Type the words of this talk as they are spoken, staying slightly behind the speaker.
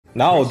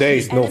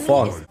Nowadays, no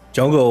fun.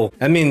 Jungle.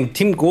 I mean,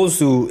 Team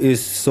Gosu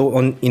is so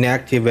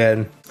inactive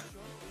and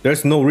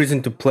there's no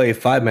reason to play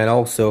 5-man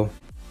also.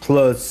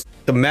 Plus,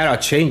 the meta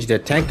changed the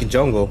tank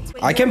jungle.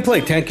 I can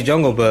play tank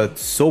jungle, but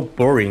so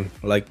boring.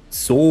 Like,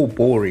 so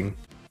boring.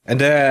 And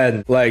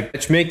then, like,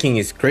 matchmaking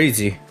is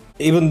crazy.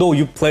 Even though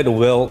you played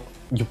well,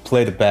 you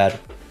played bad.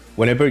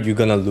 Whenever you're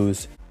gonna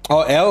lose. Oh,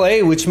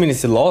 LA, which means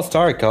it's a lost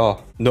arc.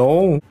 Oh,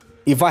 no.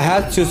 If I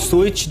had to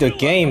switch the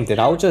game, then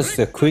I'll just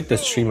quit the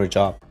streamer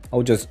job.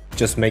 I'll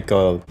just make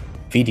a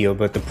video,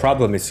 but the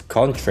problem is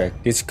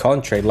contract. This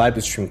contract,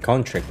 live stream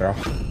contract, bro.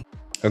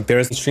 Like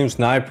there's stream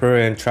sniper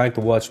and trying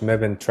to watch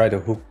map and try to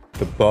hook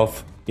the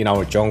buff in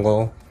our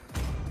jungle.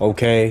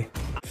 Okay.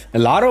 A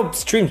lot of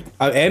streams,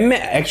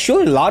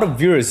 actually a lot of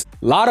viewers,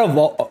 a lot of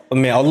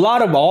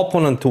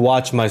opponents to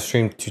watch my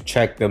stream to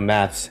check the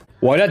maps.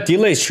 Why that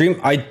delay stream?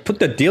 I put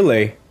the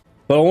delay,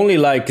 but only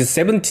like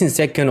 17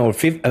 second or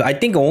 15, I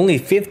think only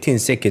 15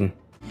 second.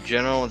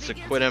 General wants to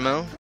quit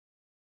ML.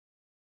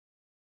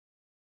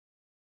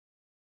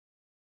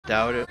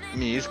 Doubt it. I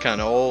mean, he's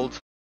kind of old.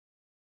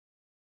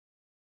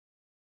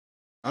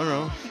 I don't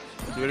know.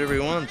 Do whatever he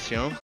wants, you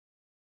know?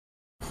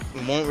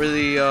 It won't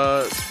really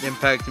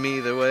impact me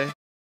either way.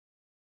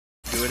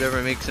 Do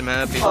whatever makes him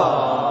happy.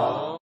 Aww.